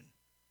imagination.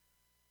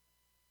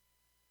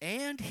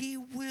 And he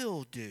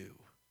will do.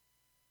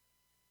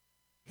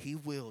 He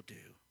will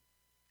do.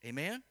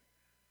 Amen?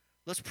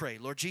 Let's pray.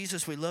 Lord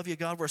Jesus, we love you,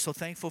 God. We're so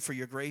thankful for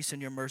your grace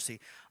and your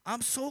mercy.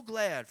 I'm so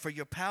glad for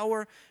your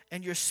power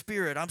and your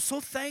spirit. I'm so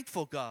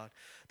thankful, God,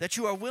 that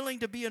you are willing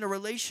to be in a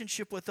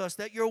relationship with us,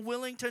 that you're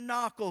willing to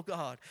knock, oh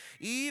God,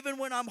 even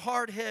when I'm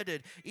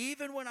hard-headed,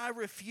 even when I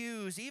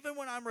refuse, even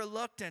when I'm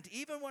reluctant,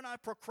 even when I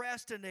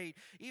procrastinate,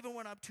 even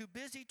when I'm too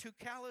busy, too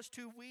callous,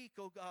 too weak,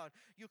 oh God,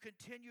 you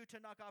continue to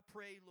knock. I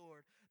pray,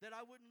 Lord, that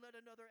I wouldn't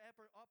let another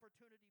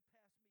opportunity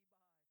pass.